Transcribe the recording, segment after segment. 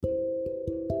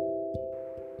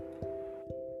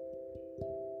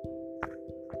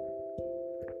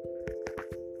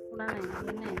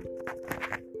শোনা নাই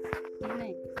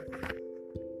নেই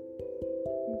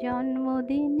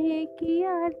জন্মদিনে কি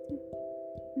আর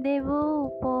দেব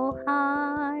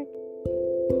উপহার,